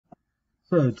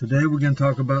So today we're going to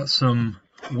talk about some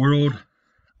world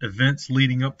events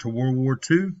leading up to World War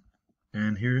II.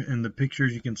 And here in the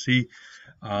pictures you can see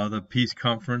the peace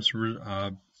conference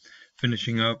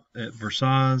finishing up at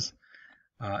Versailles.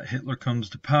 Hitler comes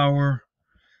to power.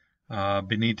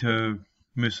 Benito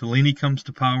Mussolini comes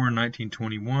to power in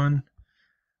 1921.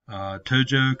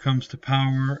 Tojo comes to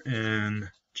power in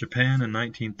Japan in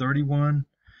 1931.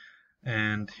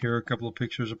 And here are a couple of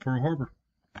pictures of Pearl Harbor.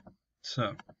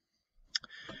 So,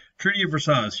 Treaty of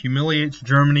Versailles humiliates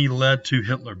Germany, led to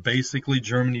Hitler. Basically,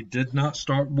 Germany did not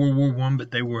start World War I,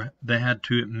 but they had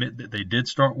to admit that they did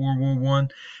start World War I,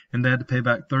 and they had to pay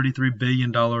back $33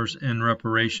 billion in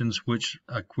reparations, which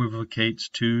equivocates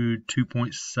to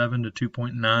 $2.7 to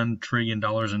 $2.9 trillion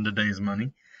in today's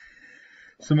money.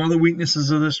 Some other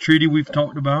weaknesses of this treaty we've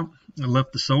talked about. It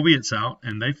left the Soviets out,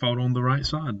 and they fought on the right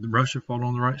side. Russia fought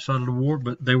on the right side of the war,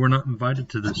 but they were not invited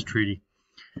to this treaty,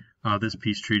 this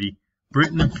peace treaty.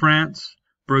 Britain and France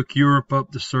broke Europe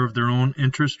up to serve their own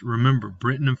interests. Remember,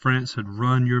 Britain and France had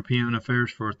run European affairs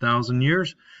for 1,000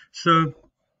 years, so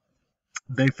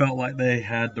they felt like they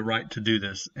had the right to do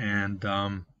this, and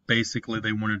basically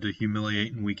they wanted to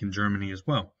humiliate and weaken Germany as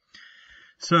well.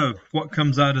 So what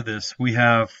comes out of this? We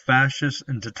have fascist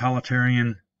and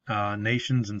totalitarian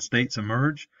nations and states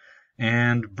emerge,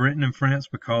 and Britain and France,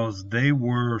 because they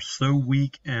were so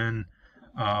weak and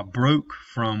broke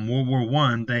from World War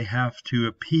I, they have to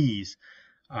appease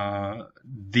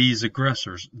these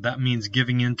aggressors. That means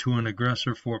giving in to an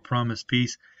aggressor for a promised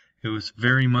peace. It was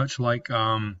very much like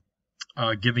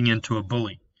giving in to a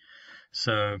bully.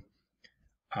 So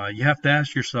you have to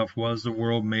ask yourself, was the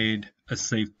world made a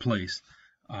safe place?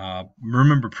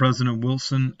 Remember, President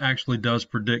Wilson actually does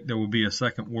predict there will be a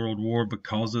second world war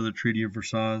because of the Treaty of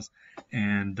Versailles,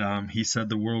 and he said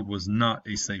the world was not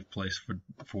a safe place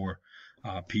for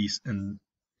peace and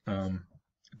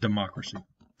democracy.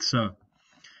 So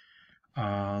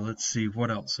let's see what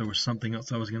else. There was something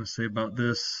else I was going to say about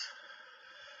this,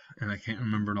 and I can't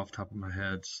remember it off the top of my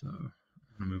head, so I'm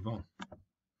going to move on.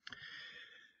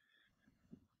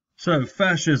 So,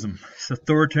 fascism is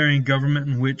authoritarian government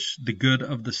in which the good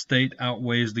of the state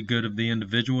outweighs the good of the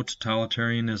individual.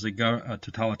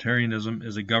 Totalitarianism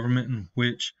is a government in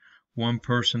which one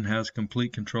person has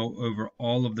complete control over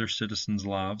all of their citizens'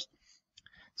 lives.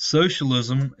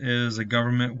 Socialism is a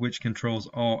government which controls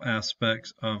all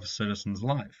aspects of a citizen's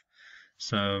life.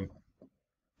 So,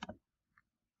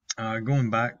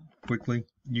 going back quickly,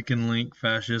 you can link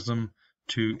fascism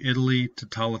to Italy,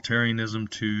 totalitarianism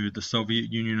to the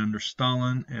Soviet Union under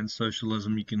Stalin, and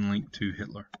socialism you can link to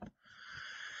Hitler.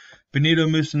 Benito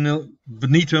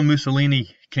Mussolini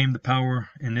came to power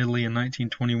in Italy in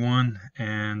 1921,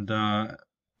 and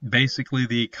basically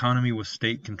the economy was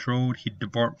state-controlled. He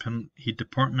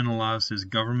departmentalized his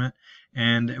government,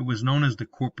 and it was known as the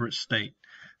corporate state.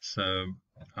 So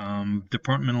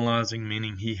departmentalizing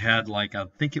meaning he had, like, I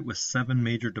think it was 7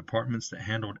 major departments that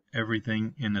handled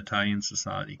everything in Italian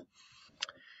society.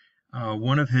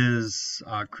 One of his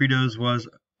credos was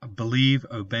believe,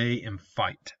 obey, and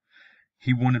fight.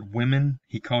 He wanted women.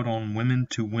 He called on women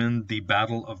to win the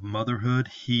battle of motherhood.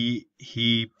 He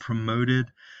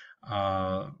promoted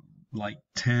like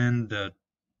 10 to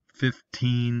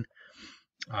 15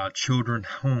 children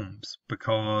homes,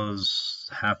 because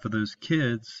half of those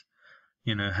kids,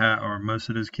 or most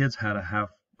of those kids had a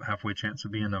halfway chance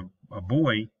of being a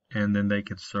boy, and then they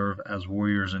could serve as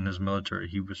warriors in his military.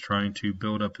 He was trying to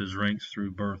build up his ranks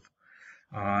through birth.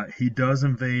 He does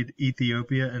invade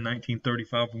Ethiopia in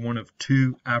 1935, one of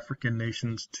 2 African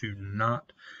nations to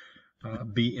not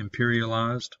be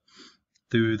imperialized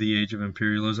through the age of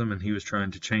imperialism, and he was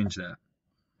trying to change that.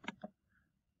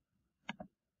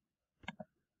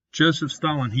 Joseph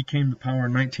Stalin, he came to power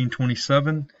in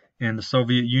 1927 in the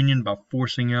Soviet Union by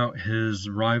forcing out his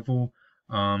rival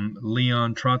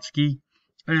Leon Trotsky,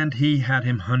 and he had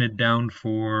him hunted down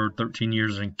for 13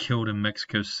 years and killed in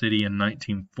Mexico City in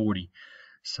 1940.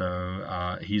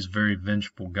 So he's a very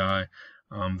vengeful guy,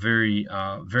 very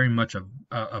much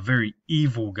a very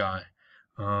evil guy.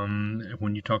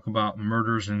 When you talk about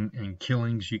murders and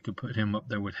killings, you could put him up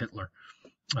there with Hitler.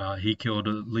 He killed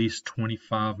at least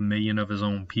 25 million of his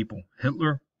own people.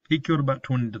 Hitler, he killed about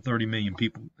 20 to 30 million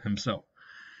people himself.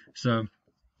 So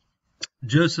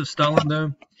Joseph Stalin,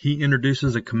 though, he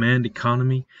introduces a command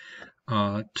economy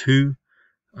to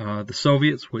the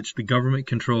Soviets, which the government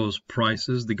controls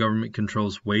prices, the government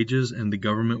controls wages, and the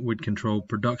government would control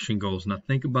production goals. Now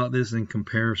think about this in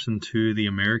comparison to the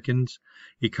Americans'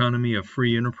 economy of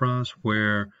free enterprise,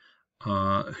 where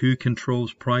who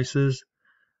controls prices?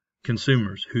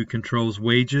 Consumers. Who controls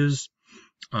wages?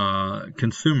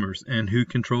 consumers. And who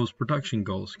controls production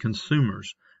goals?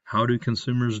 Consumers. How do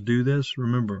consumers do this?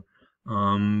 Remember,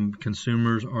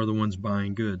 consumers are the ones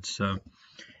buying goods. So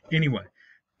anyway,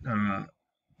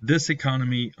 this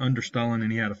economy under Stalin,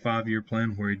 and he had a 5-year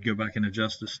plan where he'd go back and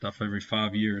adjust this stuff every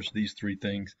 5 years, these three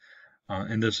things.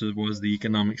 And this was the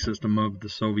economic system of the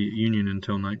Soviet Union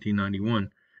until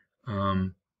 1991.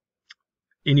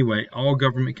 Anyway, all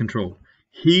government controlled.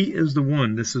 He is the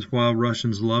one, this is why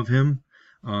Russians love him,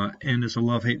 and it's a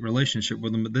love-hate relationship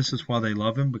with him, but this is why they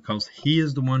love him, because he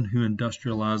is the one who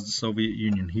industrialized the Soviet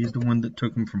Union. He's the one that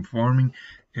took them from farming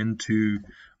into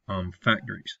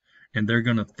factories. And they're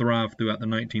going to thrive throughout the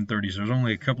 1930s. There's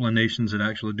only a couple of nations that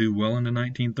actually do well in the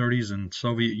 1930s, and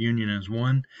Soviet Union is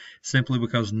one, simply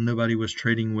because nobody was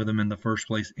trading with them in the first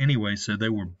place anyway, so they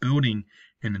were building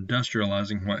and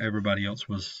industrializing while everybody else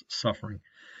was suffering.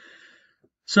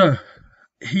 So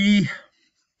he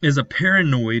is a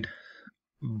paranoid,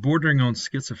 bordering on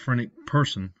schizophrenic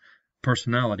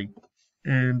personality,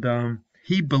 and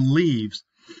he believes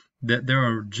that there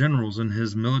are generals in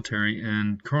his military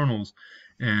and colonels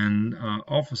and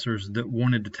officers that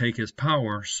wanted to take his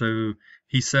power, so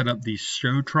he set up these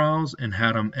show trials and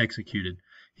had them executed.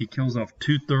 He kills off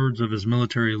 2/3 of his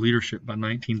military leadership by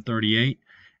 1938,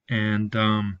 and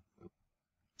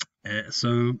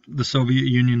so the Soviet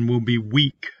Union will be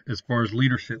weak as far as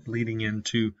leadership leading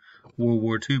into World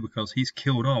War II, because he's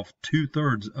killed off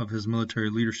 2/3 of his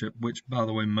military leadership, which, by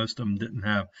the way, most of them didn't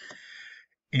have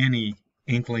any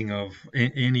inkling of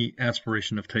any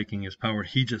aspiration of taking his power.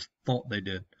 He just thought they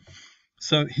did.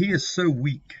 So he is so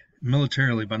weak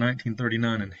militarily by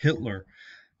 1939, and Hitler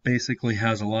basically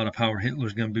has a lot of power.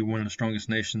 Hitler's going to be one of the strongest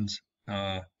nations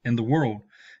in the world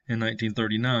in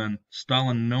 1939.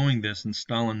 Stalin knowing this, and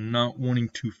Stalin not wanting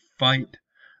to fight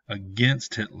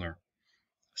against Hitler,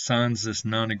 signs this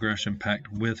non-aggression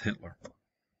pact with Hitler.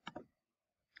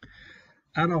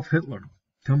 Adolf Hitler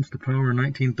comes to power in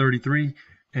 1933,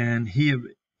 and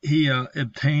he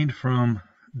obtained from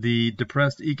the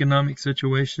depressed economic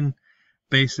situation,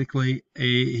 basically,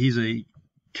 he's a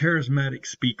charismatic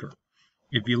speaker.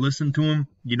 If you listen to him,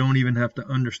 you don't even have to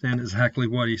understand exactly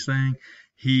what he's saying.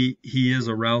 He is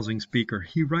a rousing speaker.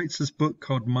 He writes this book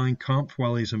called Mein Kampf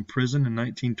while he's in prison in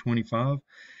 1925,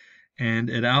 and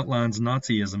it outlines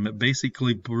Nazism. It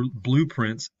basically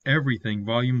blueprints everything,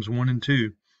 volumes 1 and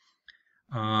 2.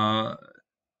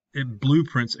 It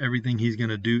blueprints everything he's going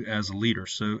to do as a leader.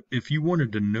 So if you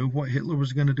wanted to know what Hitler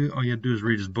was going to do, all you had to do is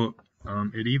read his book.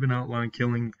 It even outlined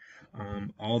killing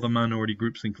all the minority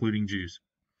groups, including Jews.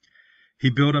 He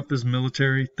built up his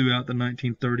military throughout the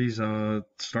 1930s,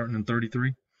 starting in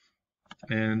 33.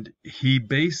 And he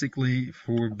basically,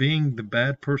 for being the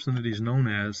bad person that he's known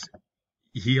as,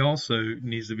 he also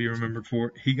needs to be remembered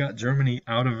for, he got Germany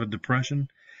out of a depression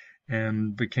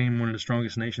and became one of the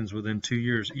strongest nations within 2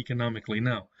 years economically.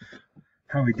 Now,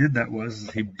 how he did that was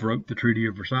he broke the Treaty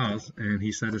of Versailles, and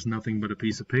he said it's nothing but a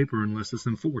piece of paper unless it's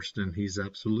enforced, and he's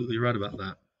absolutely right about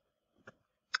that.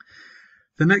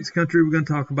 The next country we're going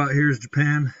to talk about here is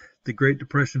Japan. The Great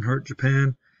Depression hurt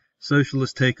Japan.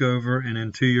 Socialists take over, and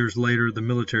then 2 years later, the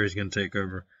military is going to take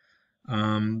over.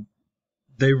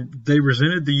 They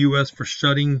resented the U.S. for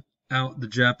shutting out the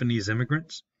Japanese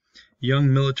immigrants.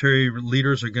 Young military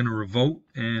leaders are going to revolt,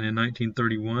 and in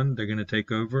 1931 they're going to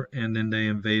take over, and then they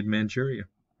invade Manchuria.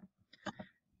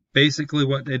 Basically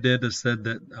what they did is said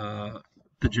that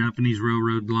the Japanese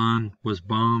railroad line was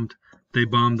bombed. They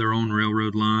bombed their own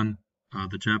railroad line.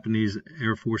 The Japanese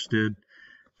Air Force did.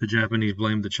 The Japanese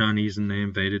blamed the Chinese, and they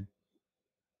invaded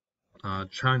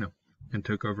China and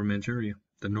took over Manchuria,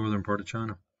 the northern part of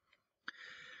China.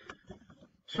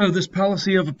 So this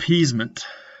policy of appeasement,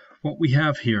 what we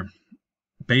have here,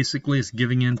 basically is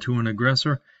giving in to an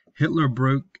aggressor. Hitler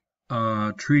broke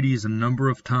treaties a number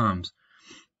of times,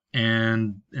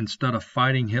 and instead of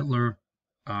fighting Hitler,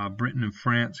 Britain and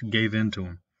France gave in to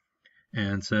him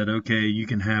and said, okay, you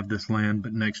can have this land,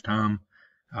 but next time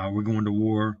we're going to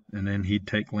war. And then he'd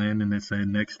take land and they'd say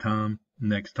next time,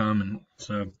 and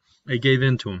so they gave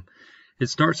in to him. It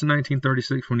starts in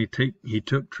 1936 when he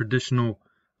took traditional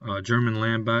German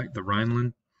land back, the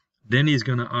Rhineland. Then he's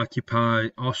going to occupy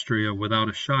Austria without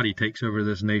a shot. He takes over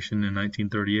this nation in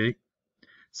 1938.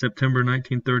 September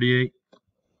 1938,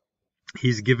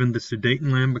 he's given the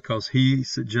Sudetenland because he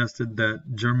suggested that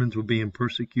Germans were being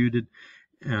persecuted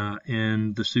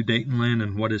in the Sudetenland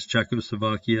and what is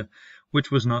Czechoslovakia,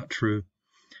 which was not true.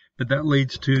 But that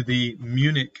leads to the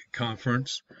Munich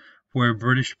conference, where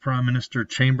British Prime Minister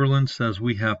Chamberlain says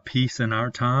we have peace in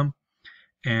our time,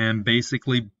 and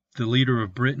basically the leader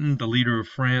of Britain, the leader of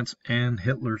France, and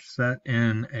Hitler sat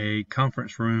in a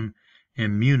conference room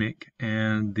in Munich,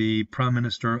 and the Prime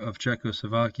Minister of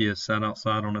Czechoslovakia sat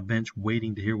outside on a bench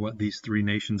waiting to hear what these three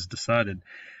nations decided.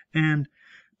 And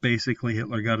basically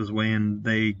Hitler got his way, and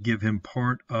they give him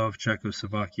part of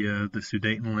Czechoslovakia, the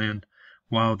Sudetenland,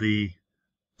 while the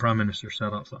Prime Minister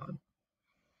sat outside.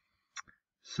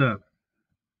 So,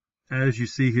 as you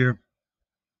see here,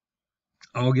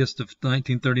 August of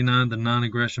 1939, the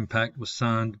Non-Aggression Pact was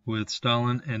signed with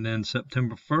Stalin, and then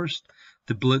September 1st,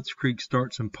 the Blitzkrieg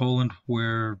starts in Poland,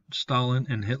 where Stalin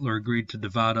and Hitler agreed to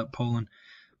divide up Poland.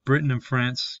 Britain and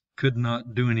France could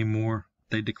not do any more.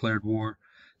 They declared war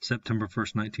September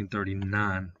 1st,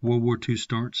 1939. World War II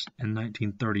starts in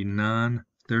 1939.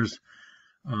 There's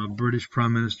British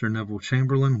Prime Minister Neville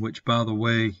Chamberlain, which, by the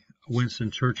way,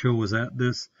 Winston Churchill was at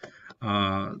this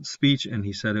speech, and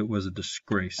he said it was a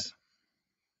disgrace.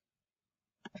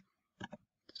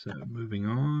 So moving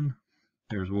on,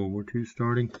 there's World War II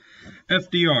starting.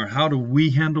 FDR, how do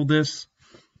we handle this?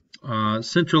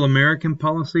 Central American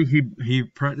policy, he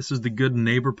practices the good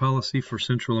neighbor policy for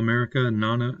Central America,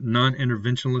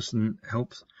 non-interventionist, and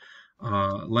helps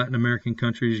Latin American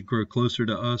countries grow closer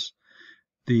to us.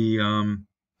 The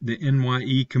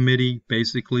NYE committee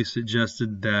basically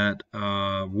suggested that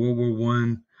World War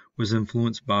I was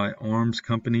influenced by arms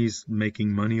companies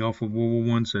making money off of World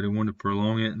War I, so they wanted to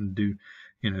prolong it and do,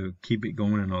 keep it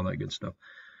going and all that good stuff.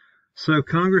 So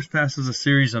Congress passes a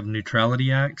series of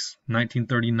neutrality acts.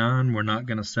 1939, we're not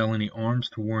going to sell any arms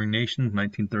to warring nations.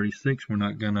 1936, we're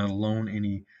not going to loan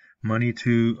any money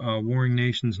to warring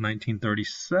nations.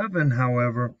 1937,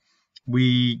 however,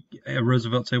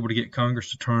 Roosevelt's able to get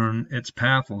Congress to turn its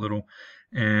path a little,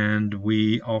 and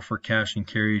we offer cash and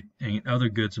carry and other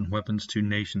goods and weapons to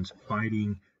nations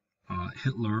fighting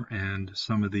Hitler and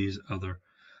some of these other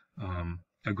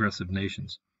aggressive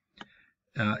nations.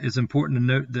 It's important to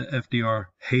note that FDR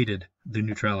hated the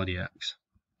neutrality acts.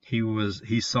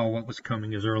 He saw what was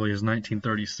coming as early as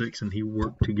 1936, and he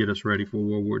worked to get us ready for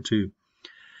World War II.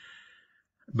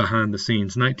 Behind the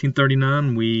scenes,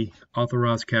 1939, we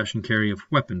authorized cash and carry of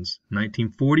weapons.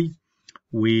 1940,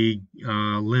 we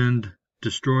lend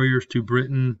destroyers to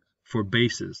Britain for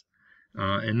bases.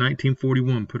 In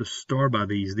 1941, put a star by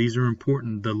these. These are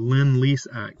important. The Lend-Lease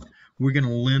Act. We're going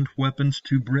to lend weapons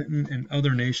to Britain and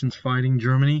other nations fighting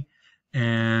Germany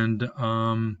and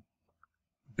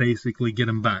basically get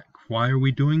them back. Why are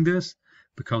we doing this?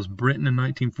 Because Britain in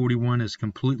 1941 is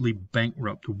completely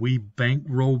bankrupt. We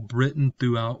bankroll Britain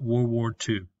throughout World War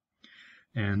II.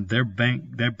 And they're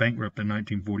bankrupt in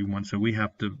 1941, so we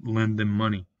have to lend them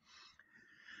money.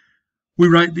 We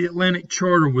write the Atlantic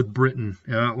Charter with Britain.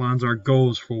 It outlines our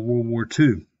goals for World War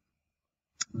II.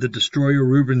 The destroyer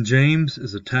Reuben James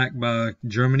is attacked by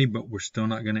Germany, but we're still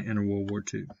not going to enter World War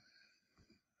II.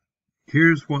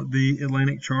 Here's what the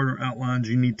Atlantic Charter outlines.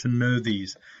 You need to know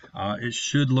these. It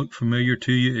should look familiar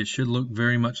to you. It should look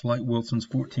very much like Wilson's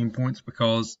 14 points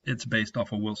because it's based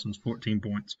off of Wilson's 14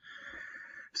 points.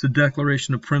 It's the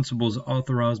Declaration of Principles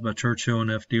authorized by Churchill and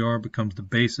FDR, becomes the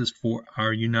basis for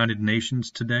our United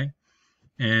Nations today.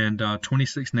 And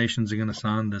 26 nations are going to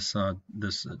sign this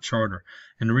charter.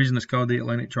 And the reason it's called the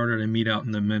Atlantic Charter, they meet out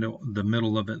in the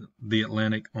middle of the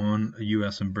Atlantic on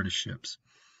U.S. and British ships.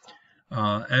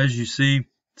 As you see,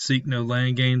 seek no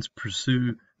land gains,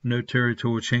 pursue no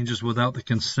territorial changes without the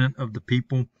consent of the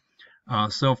people,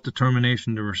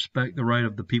 self-determination to respect the right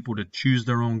of the people to choose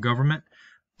their own government.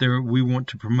 We want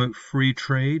to promote free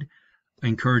trade,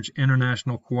 encourage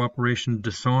international cooperation,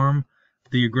 disarm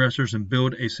the aggressors, and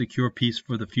build a secure peace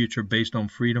for the future based on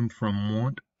freedom from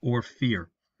want or fear.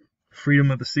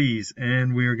 Freedom of the seas,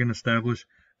 and we are going to establish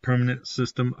permanent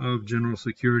system of general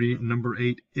security. Number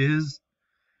 8 is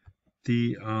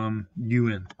the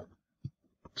UN.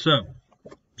 So,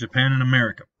 Japan and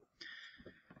America.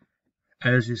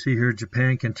 As you see here,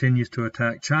 Japan continues to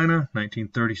attack China.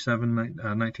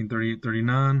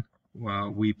 1938-39.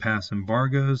 We pass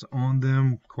embargoes on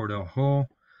them. Cordell Hull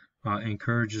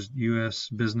encourages U.S.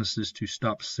 businesses to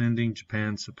stop sending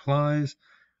Japan supplies,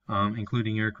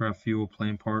 including aircraft fuel,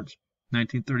 plane parts.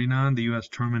 1939, the U.S.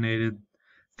 terminated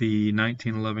the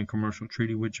 1911 commercial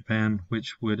treaty with Japan,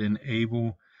 which would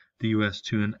enable the U.S.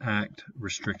 to enact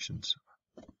restrictions.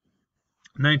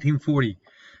 1940,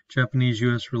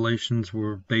 Japanese-U.S. relations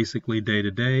were basically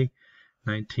day-to-day.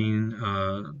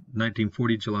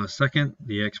 1940, July 2nd,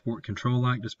 the Export Control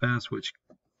Act is passed, which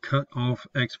cut off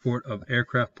export of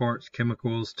aircraft parts,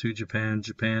 chemicals to Japan.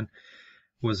 Japan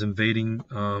was invading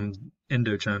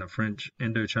Indochina, French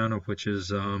Indochina, which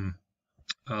is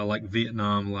like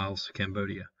Vietnam, Laos,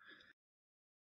 Cambodia.